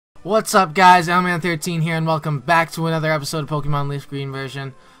What's up, guys? Owlman13 here, and welcome back to another episode of Pokemon Leaf Green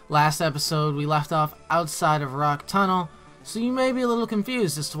version. Last episode, we left off outside of Rock Tunnel, so you may be a little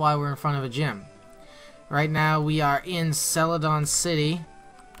confused as to why we're in front of a gym. Right now, we are in Celadon City,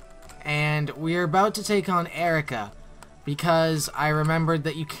 and we're about to take on Erica, because I remembered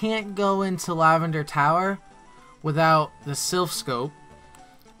that you can't go into Lavender Tower without the Silph Scope,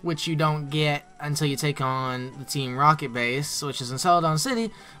 which you don't get until you take on the Team Rocket base, which is in Celadon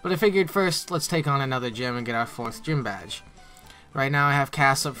City, but I figured first let's take on another gym and get our 4th gym badge. Right now I have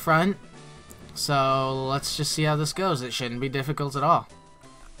Cass up front, so let's just see how this goes. It shouldn't be difficult at all.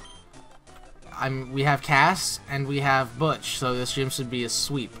 We have Cass and we have Butch, so this gym should be a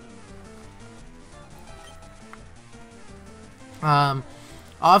sweep.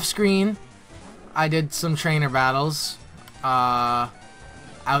 Off screen, I did some trainer battles.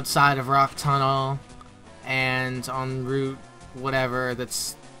 Outside of Rock Tunnel and on route whatever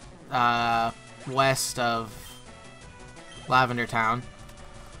that's west of Lavender Town.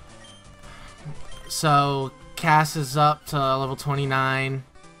 So Cass is up to level 29,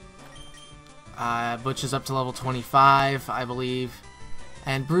 Butch is up to level 25, I believe,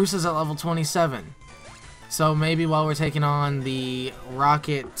 and Bruce is at level 27. So maybe while we're taking on the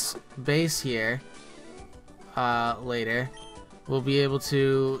Rocket base here later, we'll be able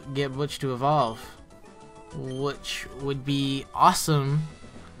to get Butch to evolve, which would be awesome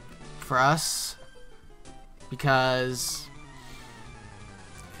for us, because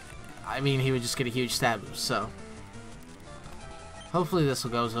I mean he would just get a huge stat boost. So hopefully this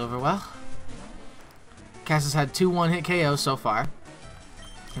will goes over well. Cass has had 2 one-hit KOs so far.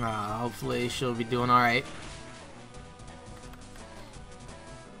 Hopefully she'll be doing alright.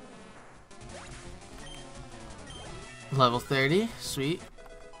 Level 30, sweet.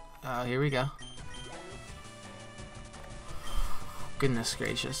 Here we go. Goodness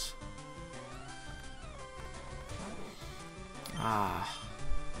gracious.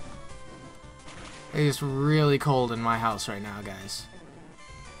 It is really cold in my house right now, guys.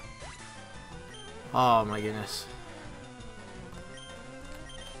 Oh my goodness.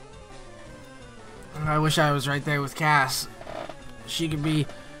 I wish I was right there with Cass. She could be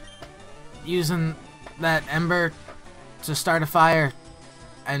using that ember to start a fire,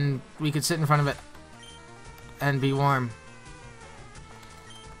 and we could sit in front of it and be warm.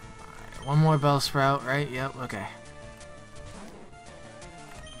 Right, one more Bellsprout, right? Yep, okay.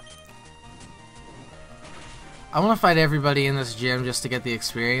 I want to fight everybody in this gym just to get the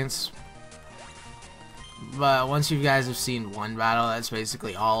experience, but once you guys have seen one battle, that's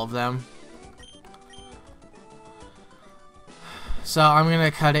basically all of them. So I'm gonna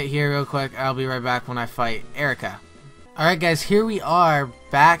cut it here real quick. I'll be right back when I fight Erica. Alright guys, here we are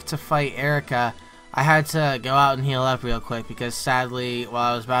back to fight Erica. I had to go out and heal up real quick because sadly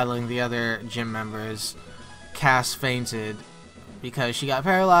while I was battling the other gym members, Cass fainted because she got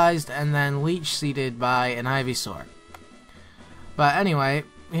paralyzed and then leech seeded by an Ivysaur. But anyway,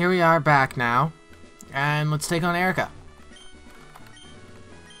 here we are back now, and let's take on Erica.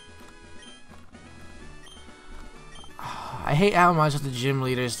 I hate how much the gym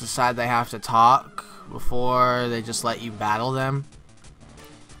leaders decide they have to talk before they just let you battle them.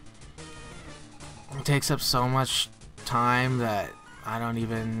 It takes up so much time that I don't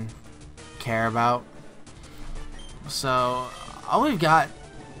even care about. So all we've got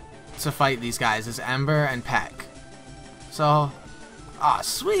to fight these guys is Ember and Peck. So,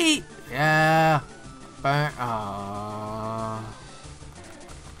 sweet, yeah, burn.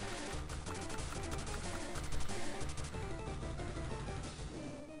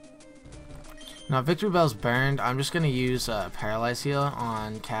 Now Victory Bell's burned. I'm just gonna use Paralyze Heal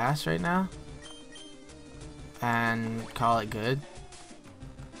on Cass right now and call it good.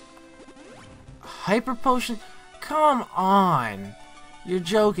 Hyper Potion? Come on! You're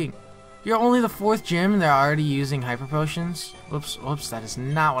joking. You're only the 4th gym and they're already using Hyper Potions? Whoops, that is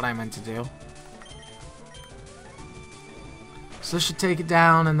not what I meant to do. So this should take it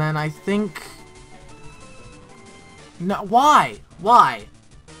down, and then I think... No, why? Why?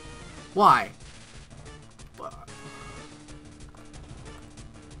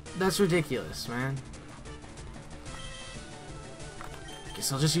 That's ridiculous, man.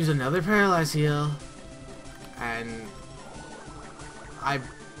 Guess I'll just use another Paralyze Heal. And I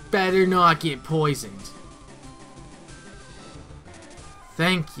better not get poisoned.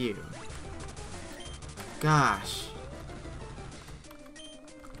 Thank you. Gosh.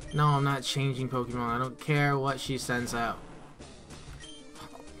 No, I'm not changing Pokemon. I don't care what she sends out.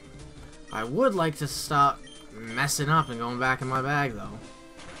 I would like to stop messing up and going back in my bag, though.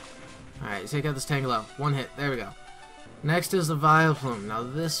 Alright, take out this Tangelo. 1 hit. There we go. Next is the Vileplume. Now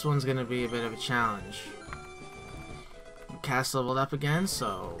this one's gonna be a bit of a challenge. Cast leveled up again,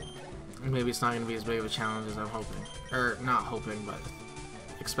 so maybe it's not gonna be as big of a challenge as I'm hoping. Or not hoping, but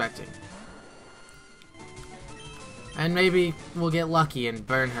expecting. And maybe we'll get lucky and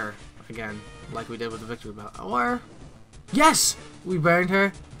burn her again, like we did with the Victory Bell. Or yes! We burned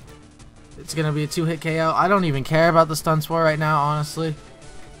her. It's gonna be a 2-hit KO. I don't even care about the Stun Spore right now, honestly.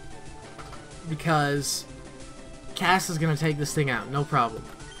 Because Cass is gonna take this thing out, no problem.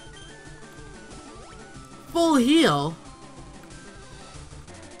 Full heal?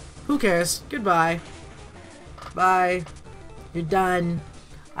 Who cares? Goodbye. Bye. You're done.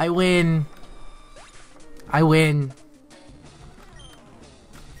 I win. I win.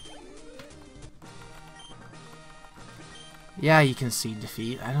 Yeah, you can see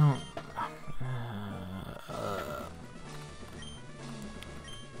defeat. I don't...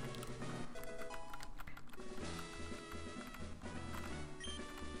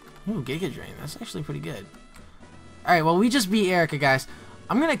 Ooh, Giga Drain. That's actually pretty good. Alright, well, we just beat Erica, guys.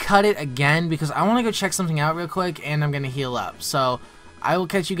 I'm going to cut it again because I want to go check something out real quick, and I'm going to heal up. So, I will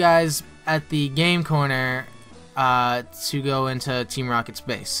catch you guys at the game corner to go into Team Rocket's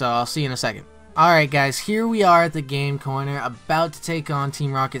base. So, I'll see you in a second. Alright, guys. Here we are at the game corner, about to take on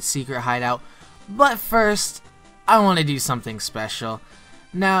Team Rocket's secret hideout. But first, I want to do something special.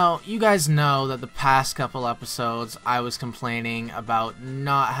 Now, you guys know that the past couple episodes I was complaining about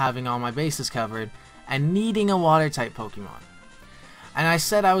not having all my bases covered and needing a water-type Pokemon. And I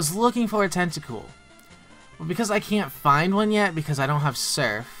said I was looking for a Tentacool. But because I can't find one yet because I don't have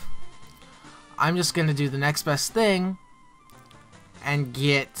Surf, I'm just going to do the next best thing and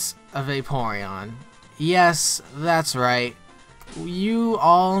get a Vaporeon. Yes, that's right. You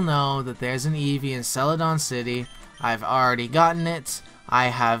all know that there's an Eevee in Celadon City. I've already gotten it. I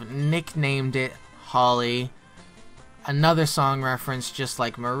have nicknamed it Holly, another song reference just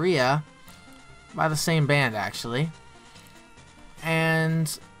like Maria, by the same band actually.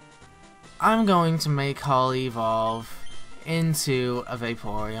 And I'm going to make Holly evolve into a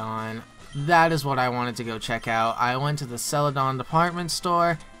Vaporeon. That is what I wanted to go check out. I went to the Celadon department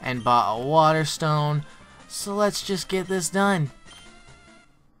store and bought a Water Stone, so let's just get this done.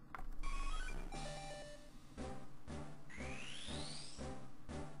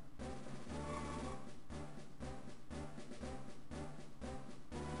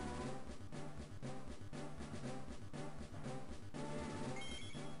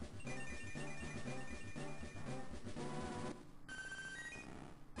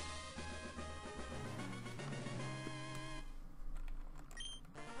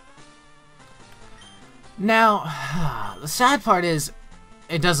 Now, the sad part is,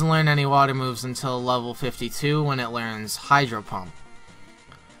 it doesn't learn any water moves until level 52 when it learns Hydro Pump.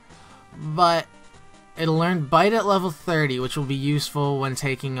 But it'll learn Bite at level 30, which will be useful when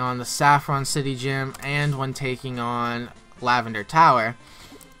taking on the Saffron City Gym and when taking on Lavender Tower.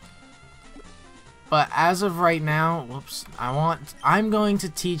 But as of right now, whoops, I'm going to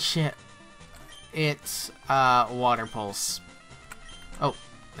teach it Water Pulse. Oh,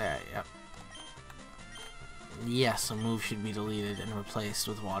 there, yep. Yes, a move should be deleted and replaced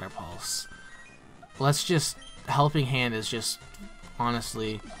with Water Pulse. Let's just... Helping Hand is just,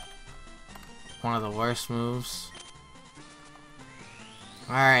 honestly, one of the worst moves.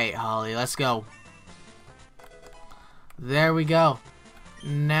 Alright, Holly, let's go. There we go.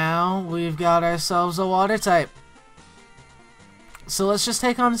 Now we've got ourselves a water type. So let's just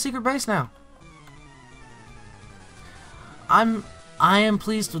take on the secret base now. I am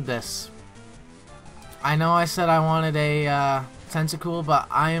pleased with this. I know I said I wanted a Tentacool, but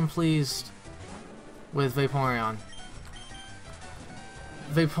I am pleased with Vaporeon.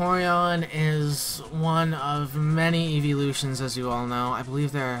 Vaporeon is one of many evolutions, as you all know. I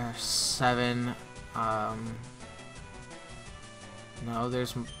believe there are 7. No,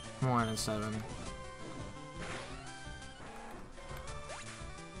 there's more than 7.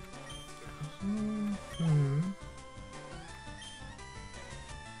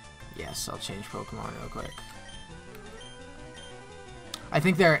 Yes, I'll change Pokemon real quick. I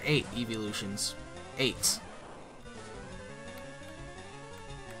think there are 8 evolutions. 8.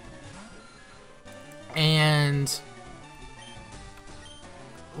 And...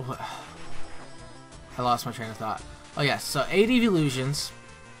 I lost my train of thought. Oh yes, so 8 evolutions.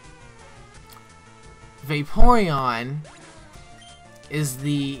 Vaporeon is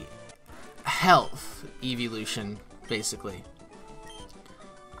the health evolution, basically.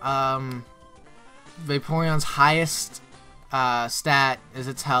 Vaporeon's highest stat is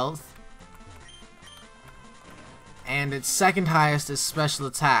its health, and its second highest is special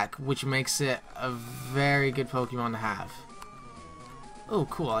attack, which makes it a very good Pokemon to have. Oh,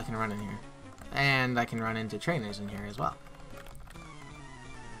 cool, I can run in here. And I can run into trainers in here as well.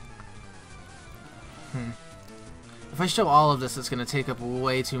 If I show all of this, it's going to take up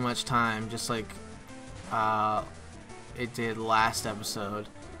way too much time, just like it did last episode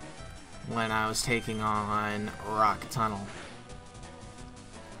when I was taking on Rock Tunnel.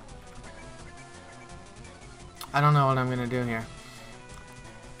 I don't know what I'm going to do here.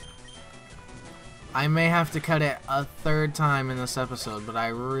 I may have to cut it a third time in this episode, but I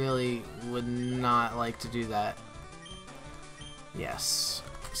really would not like to do that. Yes.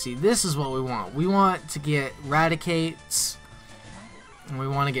 See, this is what we want. We want to get Raticates, and we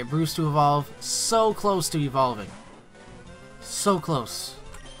want to get Bruce to evolve. So close to evolving. So close.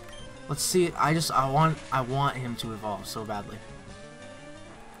 Let's see. I want him to evolve so badly.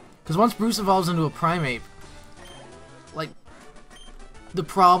 Because once Bruce evolves into a Primeape, like, the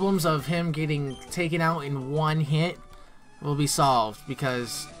problems of him getting taken out in one hit will be solved,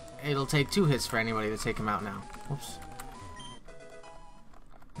 because it'll take 2 hits for anybody to take him out now. Whoops.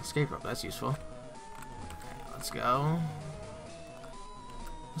 Escape rope, that's useful. Okay, let's go.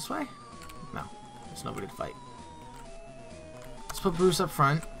 This way? No, there's nobody to fight. Let's put Bruce up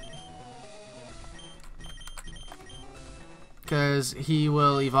front, because he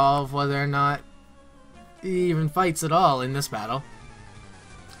will evolve whether or not he even fights at all in this battle,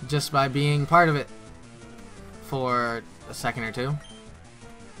 just by being part of it for a second or two.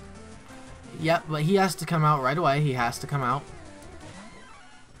 Yep, but he has to come out right away. He has to come out.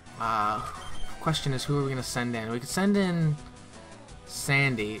 Question is, who are we gonna send in? We could send in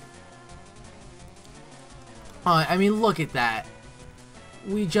Sandy. I mean, look at that.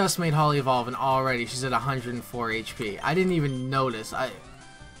 We just made Holly evolve, and already she's at 104 HP. I didn't even notice.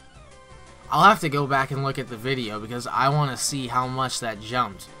 I'll have to go back and look at the video, because I want to see how much that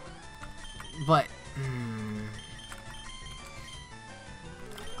jumped. But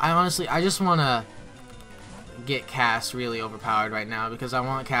I just want to get Cass really overpowered right now, because I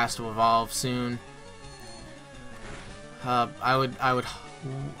want Cass to evolve soon. I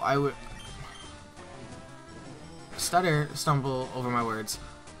would stumble over my words.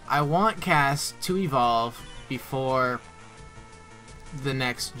 I want Cass to evolve before the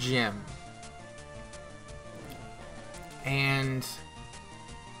next gym. And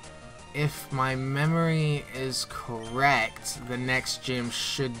if my memory is correct, the next gym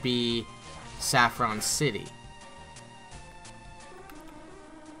should be Saffron City.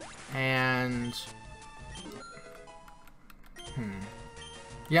 And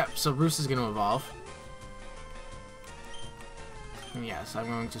yep, so Bruce is going to evolve. Yes, I'm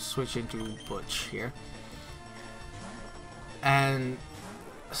going to switch into Butch here. And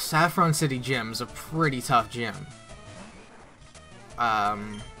Saffron City Gym is a pretty tough gym.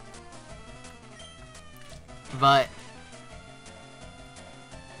 But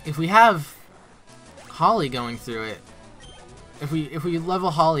if we have Holly going through it, if we level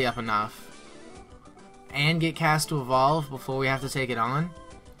Holly up enough and get Cass to evolve before we have to take it on,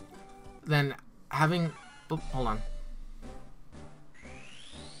 then having... Oh, hold on.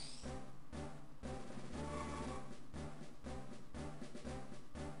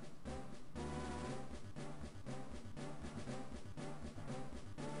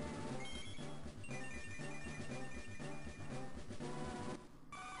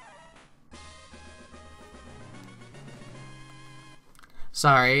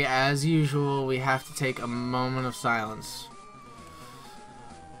 Sorry, as usual, we have to take a moment of silence.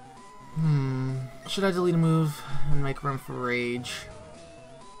 Should I delete a move and make room for Rage?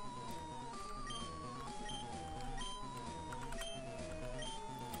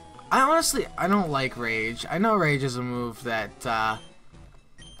 I don't like Rage. I know Rage is a move that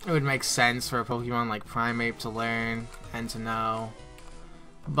it would make sense for a Pokemon like Primeape to learn and to know,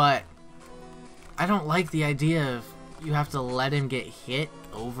 but I don't like the idea of you have to let him get hit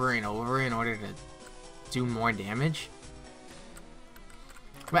over and over in order to do more damage.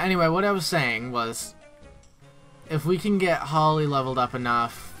 But anyway, what I was saying was, if we can get Holly leveled up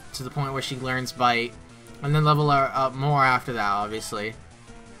enough to the point where she learns Bite, and then level her up more after that, obviously,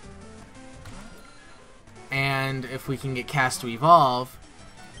 and if we can get Cass to evolve,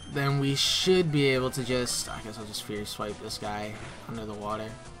 then we should be able to just... I guess I'll just Fierce Swipe this guy under the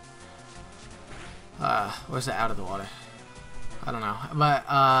water. Where's it out of the water? I don't know. But,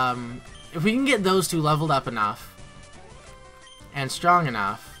 if we can get those two leveled up enough and strong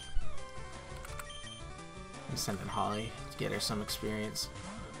enough, I'm sending Holly to get her some experience,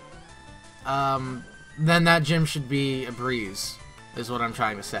 then that gym should be a breeze, is what I'm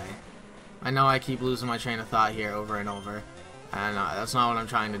trying to say. I know I keep losing my train of thought here over and over, And that's not what I'm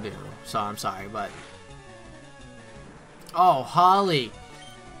trying to do, so I'm sorry, but... Oh, Holly!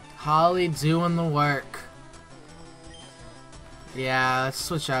 Holly doing the work. Yeah, let's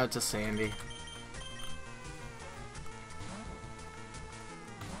switch out to Sandy.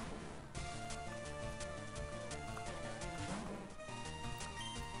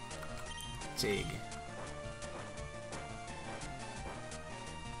 Dig.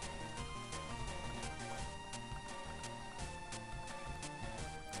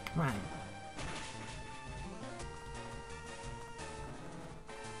 Come on.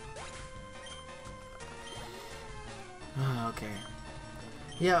 Oh, okay.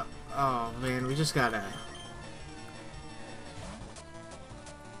 Yeah. Oh man, we just gotta.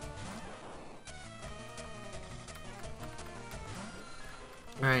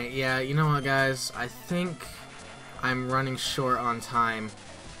 Alright, yeah, you know what, guys? I think I'm running short on time.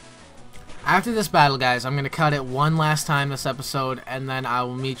 After this battle, guys, I'm going to cut it one last time this episode, and then I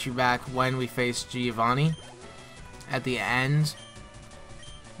will meet you back when we face Giovanni at the end.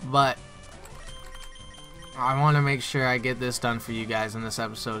 But I want to make sure I get this done for you guys in this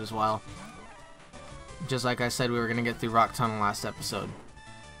episode as well. Just like I said, we were going to get through Rock Tunnel last episode.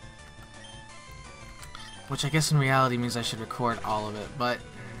 Which I guess in reality means I should record all of it, but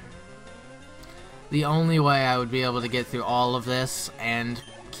the only way I would be able to get through all of this and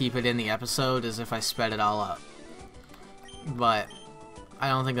keep it in the episode is if I sped it all up. But I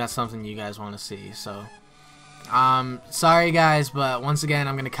don't think that's something you guys want to see, so sorry guys, but once again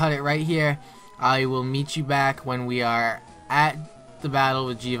I'm going to cut it right here. I will meet you back when we are at the battle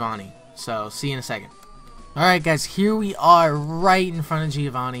with Giovanni. So see you in a second. Alright guys, here we are right in front of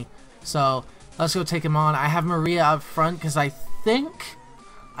Giovanni. So let's go take him on. I have Maria up front because I think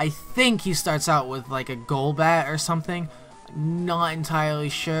he starts out with like a Golbat or something. Not entirely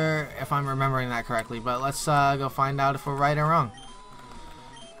sure if I'm remembering that correctly, but let's go find out if we're right or wrong.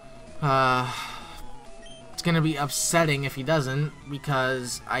 It's gonna be upsetting if he doesn't,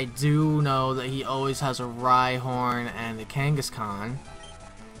 because I do know that he always has a Rhyhorn and a Kangaskhan.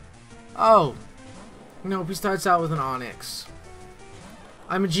 Oh! Nope, he starts out with an Onix.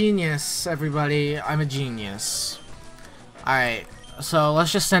 I'm a genius, everybody. I'm a genius. Alright, so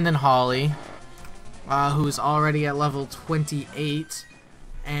let's just send in Holly, who's already at level 28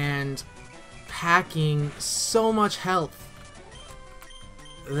 and packing so much health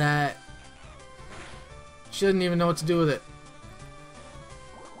that she doesn't even know what to do with it.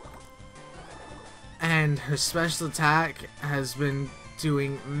 And her special attack has been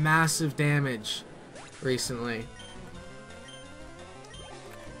doing massive damage recently.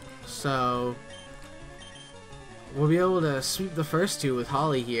 So we'll be able to sweep the first two with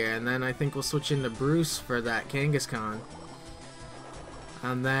Holly here, and then I think we'll switch into Bruce for that Kangaskhan.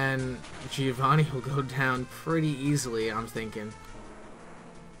 And then Giovanni will go down pretty easily, I'm thinking.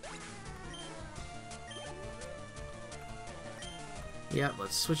 Yep,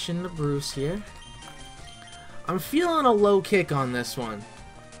 let's switch into Bruce here. I'm feeling a low kick on this one.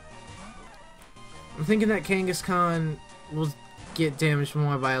 I'm thinking that Kangaskhan will get damaged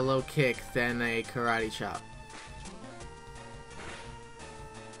more by a low kick than a karate chop.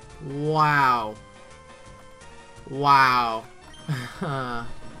 Wow. Wow.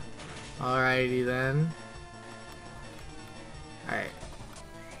 Alrighty then. Alright.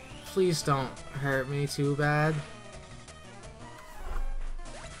 Please don't hurt me too bad.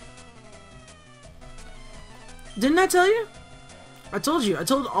 Didn't I tell you? I told you. I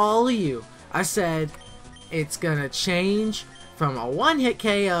told all of you. I said it's gonna change from a one-hit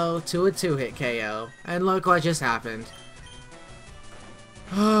KO to a two-hit KO. And look what just happened.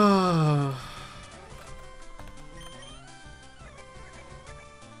 Oh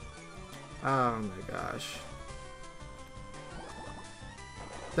my gosh.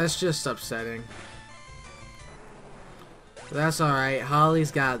 That's just upsetting. That's alright.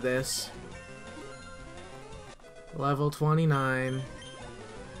 Holly's got this. Level 29.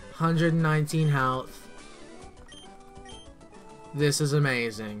 119 health. This is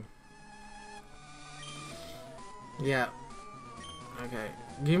amazing. Yeah. Okay.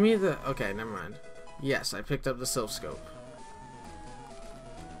 Give me the... Okay, never mind. Yes, I picked up the Silph Scope.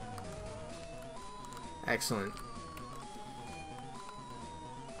 Excellent.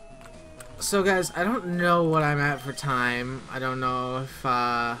 So guys, I don't know what I'm at for time. I don't know if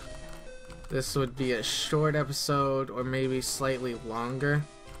this would be a short episode or maybe slightly longer.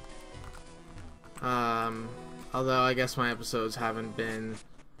 Although I guess my episodes haven't been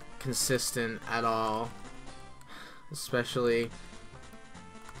consistent at all. Especially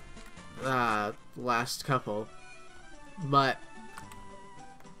last couple. But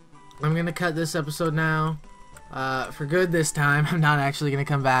I'm gonna cut this episode now. for good this time. I'm not actually going to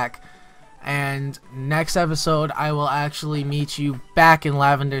come back. And next episode, I will actually meet you back in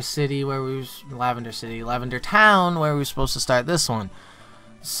Lavender City, Lavender Town, where we were supposed to start this one.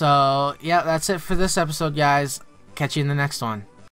 So, yeah, that's it for this episode, guys. Catch you in the next one.